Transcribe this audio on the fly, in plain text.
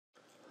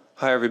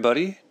Hi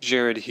everybody,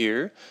 Jared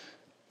here.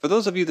 For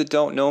those of you that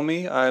don't know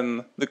me,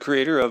 I'm the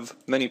creator of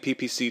many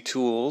PPC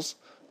tools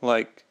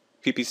like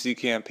PPC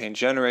Campaign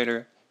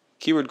Generator,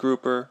 Keyword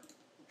Grouper,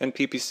 and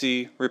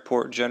PPC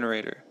Report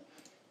Generator.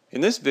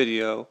 In this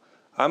video,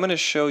 I'm going to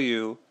show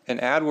you an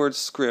AdWords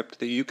script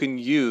that you can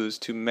use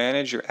to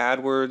manage your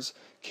AdWords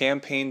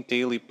campaign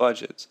daily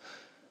budgets.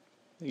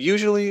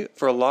 Usually,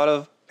 for a lot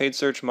of paid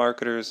search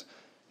marketers,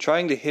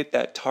 trying to hit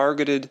that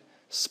targeted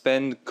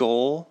spend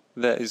goal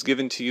that is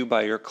given to you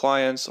by your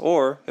clients,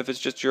 or if it's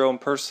just your own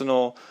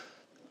personal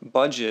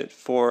budget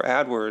for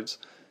AdWords,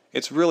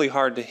 it's really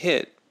hard to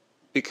hit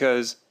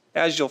because,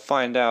 as you'll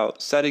find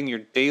out, setting your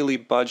daily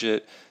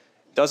budget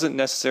doesn't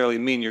necessarily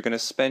mean you're going to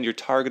spend your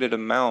targeted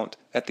amount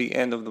at the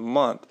end of the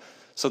month.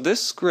 So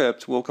this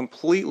script will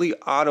completely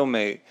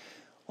automate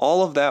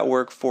all of that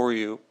work for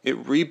you.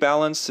 It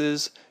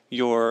rebalances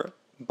your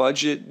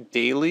budget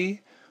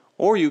daily,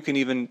 or you can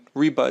even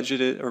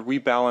rebudget it or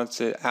rebalance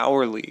it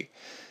hourly.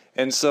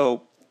 And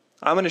so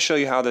I'm going to show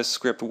you how this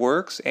script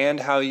works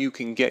and how you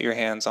can get your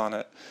hands on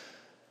it.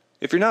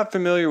 If you're not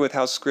familiar with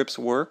how scripts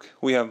work,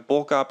 we have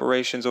bulk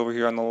operations over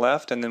here on the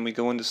left, and then we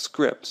go into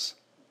scripts.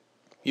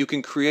 You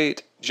can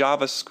create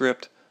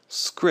JavaScript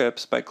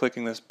scripts by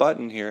clicking this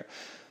button here.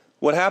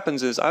 What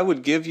happens is I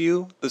would give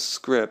you the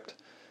script,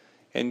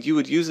 and you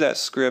would use that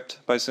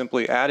script by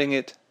simply adding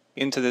it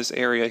into this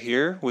area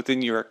here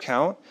within your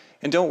account.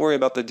 And don't worry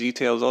about the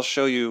details. I'll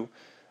show you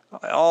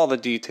all the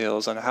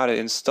details on how to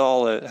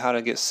install it, how to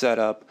get set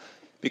up,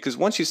 because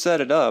once you set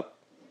it up,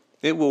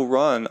 it will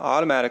run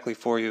automatically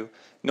for you.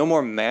 No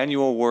more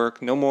manual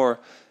work, no more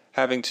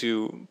having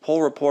to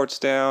pull reports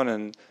down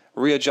and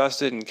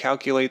readjust it and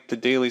calculate the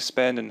daily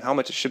spend and how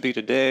much it should be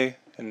today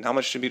and how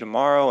much it should be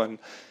tomorrow and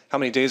how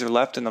many days are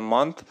left in the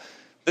month.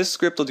 This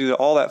script will do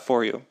all that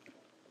for you.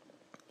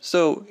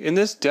 So in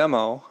this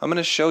demo, I'm going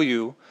to show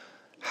you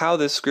how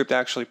this script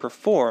actually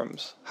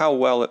performs, how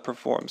well it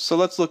performs. So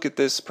let's look at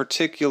this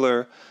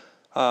particular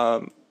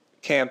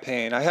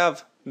campaign. I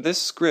have this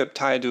script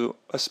tied to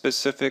a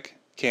specific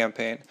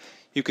campaign.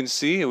 You can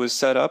see it was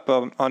set up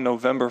on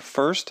November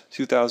 1st,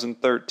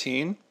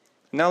 2013.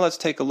 Now let's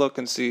take a look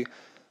and see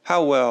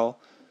how well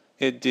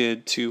it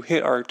did to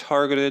hit our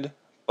targeted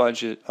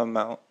budget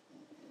amount.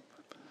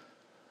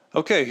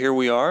 Okay, here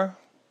we are.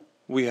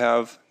 We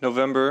have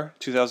November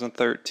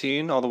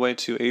 2013 all the way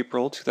to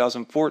April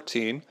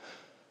 2014.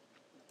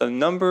 The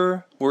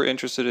number we're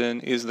interested in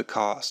is the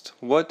cost.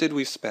 What did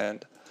we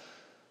spend?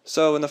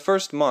 So in the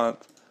first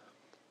month,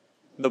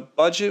 the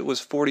budget was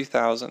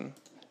 $40,000.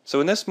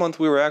 So in this month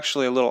we were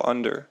actually a little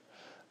under.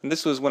 And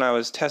this was when I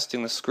was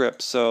testing the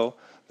script. So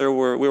we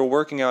were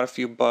working out a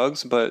few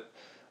bugs, but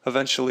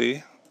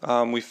eventually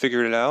we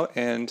figured it out.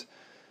 And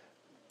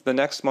the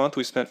next month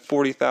we spent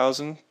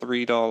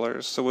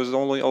 $40,003. So it was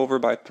only over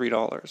by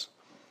 $3.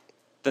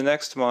 The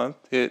next month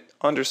it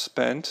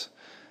underspent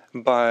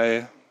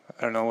by,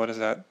 I don't know, what is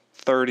that,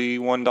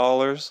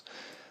 $31.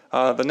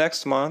 The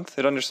next month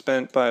it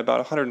underspent by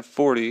about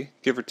 $140,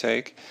 give or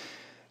take.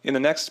 In the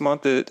next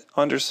month it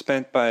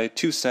underspent by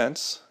 2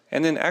 cents,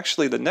 and then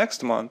actually the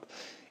next month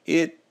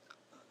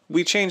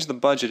we changed the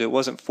budget. It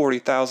wasn't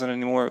 $40,000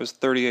 anymore, it was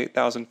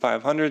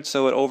 $38,500,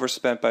 so it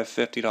overspent by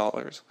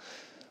 $50.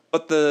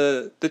 But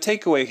the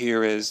takeaway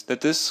here is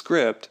that this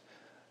script,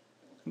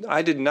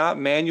 I did not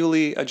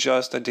manually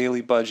adjust a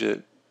daily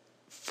budget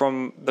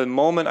from the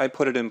moment I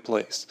put it in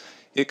place.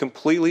 It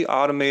completely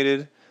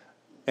automated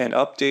and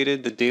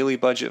updated the daily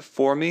budget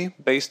for me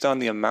based on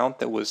the amount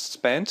that was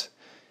spent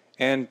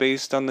and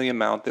based on the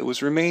amount that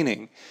was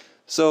remaining.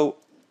 So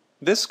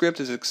this script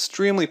is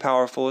extremely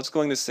powerful. It's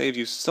going to save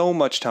you so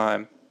much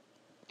time.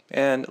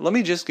 And let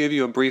me just give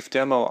you a brief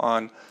demo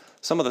on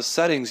some of the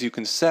settings you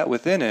can set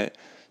within it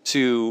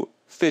to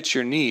fit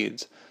your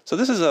needs. So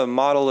this is a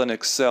model in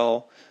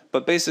Excel,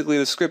 but basically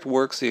the script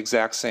works the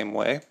exact same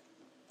way.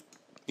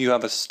 You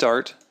have a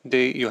start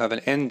date, you have an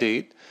end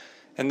date,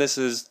 and this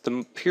is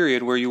the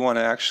period where you want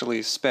to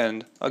actually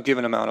spend a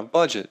given amount of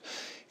budget.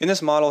 In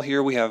this model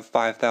here we have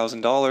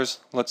 $5,000,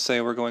 let's say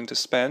we're going to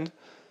spend.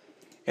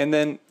 And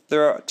then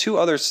there are two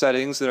other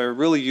settings that are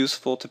really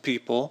useful to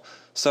people,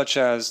 such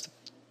as,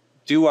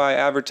 do I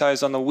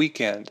advertise on the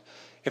weekend?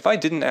 If I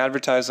didn't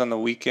advertise on the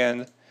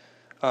weekend,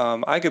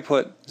 I could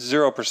put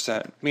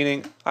 0%,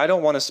 meaning I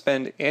don't want to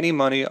spend any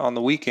money on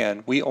the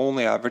weekend. We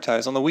only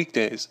advertise on the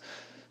weekdays.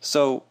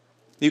 So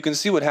you can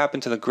see what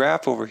happened to the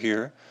graph over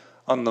here.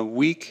 On the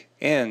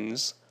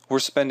weekends, we're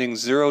spending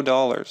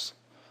 $0.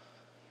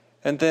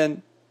 And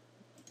then,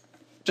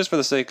 just for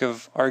the sake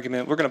of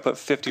argument, we're going to put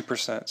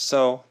 50%.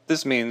 So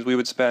this means we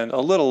would spend a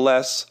little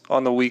less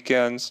on the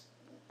weekends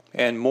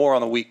and more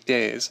on the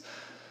weekdays.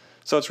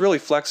 So it's really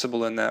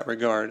flexible in that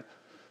regard.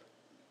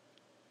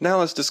 Now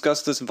let's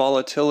discuss this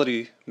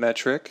volatility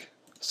metric.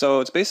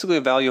 So it's basically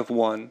a value of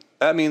 1.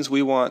 That means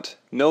we want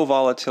no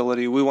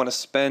volatility. We want to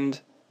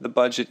spend the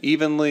budget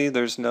evenly.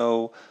 There's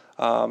no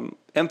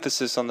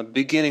emphasis on the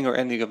beginning or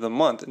ending of the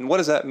month. And what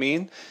does that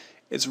mean?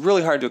 it's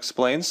really hard to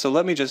explain, so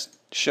let me just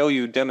show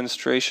you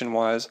demonstration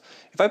wise.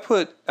 If I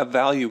put a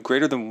value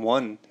greater than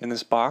 1 in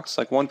this box,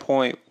 like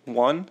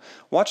 1.1,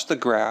 watch the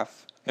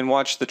graph and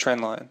watch the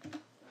trend line.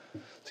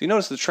 So you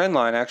notice the trend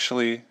line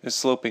actually is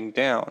sloping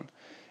down.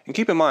 And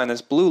keep in mind,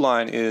 this blue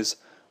line is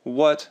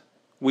what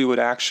we would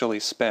actually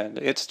spend.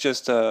 It's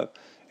just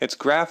it's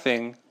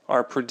graphing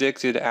our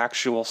predicted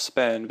actual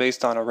spend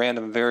based on a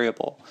random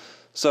variable.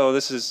 So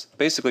this is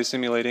basically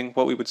simulating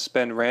what we would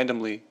spend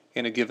randomly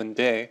in a given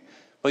day.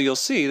 But you'll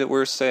see that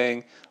we're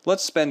saying,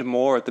 let's spend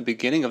more at the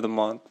beginning of the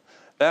month.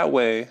 That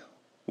way,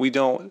 we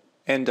don't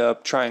end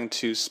up trying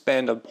to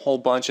spend a whole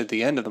bunch at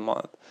the end of the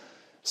month.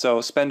 So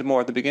spend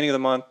more at the beginning of the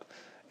month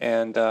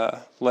and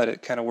let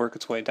it kind of work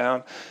its way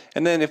down.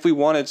 And then if we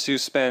wanted to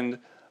spend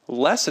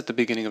less at the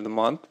beginning of the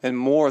month and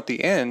more at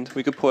the end,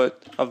 we could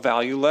put a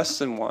value less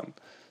than 1.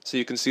 So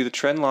you can see the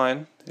trend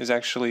line is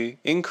actually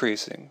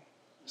increasing.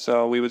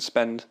 So we would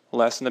spend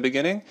less in the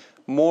beginning,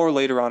 more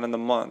later on in the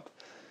month.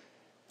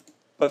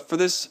 But for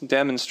this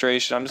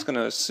demonstration, I'm just going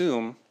to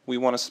assume we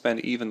want to spend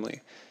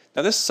evenly.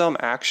 Now this sum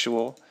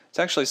actual, it's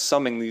actually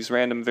summing these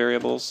random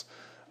variables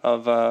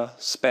of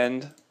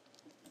spend.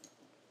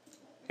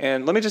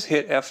 And let me just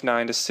hit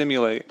F9 to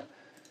simulate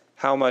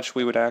how much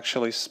we would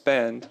actually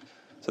spend.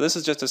 So this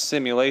is just a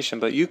simulation,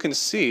 but you can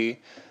see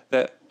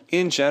that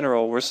in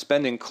general we're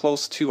spending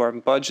close to our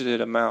budgeted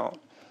amount.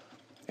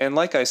 And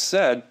like I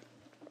said,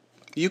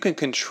 you can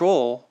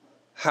control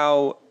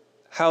how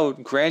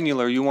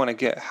granular you want to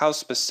get, how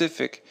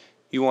specific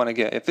you want to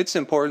get. If it's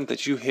important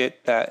that you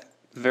hit that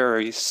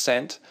very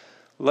cent,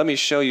 let me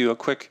show you a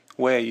quick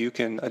way you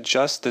can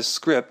adjust this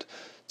script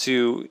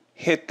to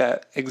hit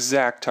that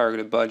exact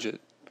targeted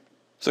budget.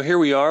 So here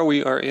we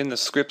are in the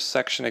scripts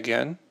section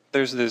again.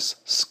 There's this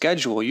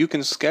schedule. You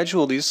can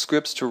schedule these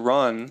scripts to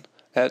run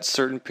at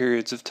certain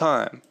periods of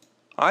time.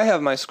 I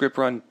have my script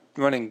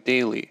running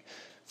daily.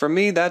 For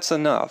me, that's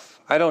enough.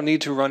 I don't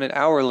need to run it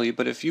hourly,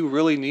 but if you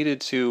really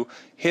needed to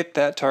hit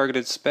that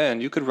targeted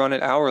spend, you could run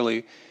it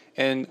hourly,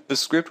 and the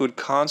script would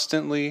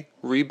constantly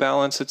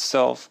rebalance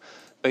itself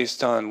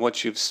based on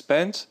what you've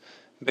spent,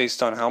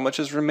 based on how much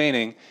is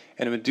remaining,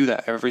 and it would do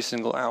that every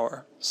single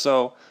hour.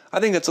 So I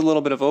think that's a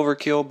little bit of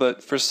overkill,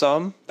 but for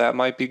some, that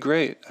might be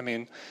great.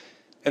 And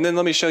then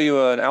let me show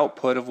you an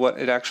output of what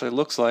it actually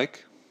looks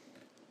like.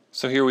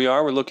 So here we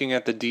are, we're looking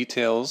at the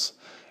details,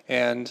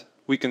 and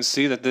we can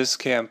see that this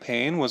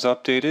campaign was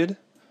updated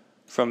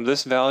from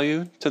this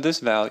value to this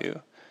value,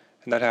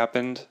 and that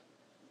happened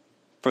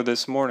for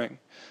this morning.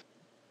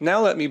 Now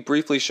let me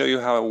briefly show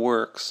you how it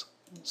works.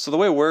 So the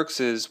way it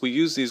works is we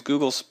use these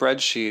Google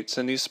spreadsheets,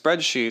 and these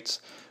spreadsheets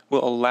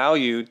will allow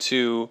you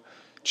to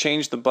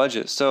change the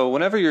budget. So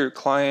whenever your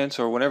client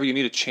or whenever you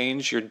need to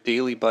change your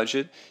daily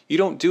budget, you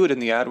don't do it in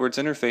the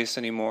AdWords interface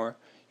anymore.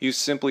 You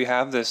simply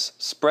have this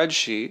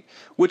spreadsheet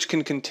which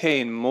can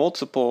contain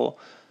multiple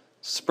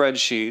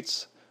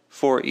spreadsheets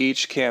for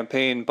each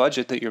campaign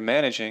budget that you're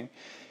managing,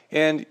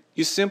 and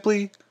you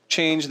simply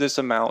change this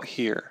amount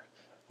here.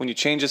 When you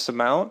change this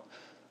amount,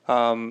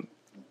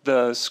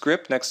 the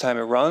script next time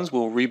it runs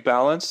will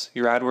rebalance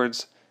your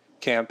AdWords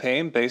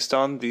campaign based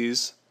on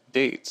these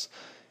dates.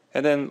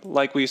 And then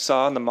like we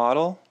saw in the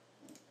model,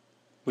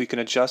 we can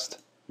adjust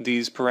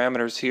these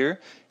parameters here,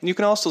 and you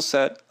can also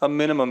set a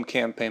minimum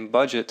campaign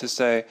budget to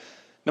say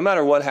no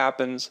matter what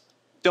happens,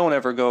 don't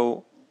ever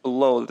go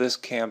below this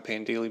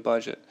campaign daily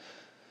budget.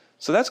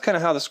 So that's kind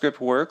of how the script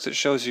works. It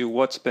shows you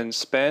what's been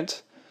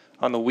spent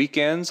on the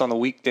weekends, on the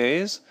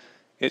weekdays.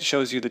 It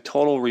shows you the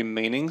total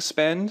remaining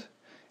spend.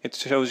 It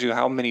shows you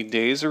how many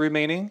days are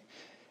remaining,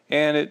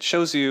 and it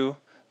shows you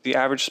the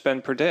average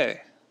spend per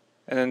day,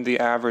 and then the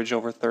average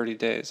over 30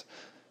 days.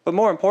 But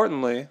more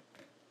importantly,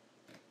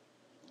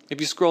 if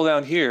you scroll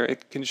down here,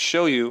 it can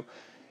show you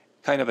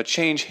kind of a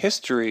change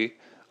history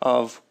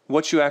of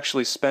what you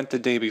actually spent the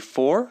day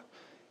before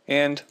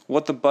and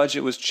what the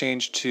budget was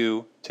changed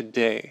to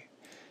today.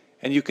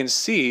 And you can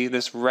see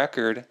this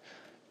record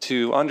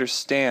to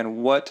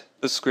understand what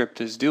the script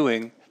is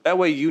doing. That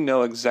way you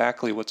know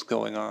exactly what's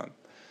going on.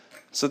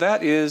 So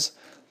that is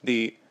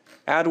the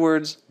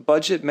AdWords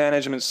budget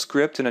management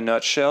script in a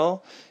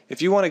nutshell.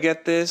 If you want to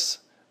get this,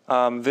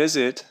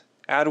 visit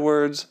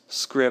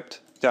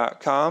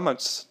adwordsscript.com.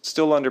 It's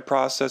still under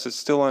process, it's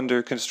still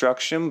under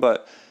construction,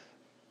 but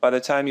by the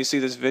time you see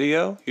this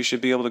video, you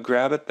should be able to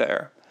grab it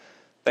there.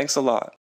 Thanks a lot.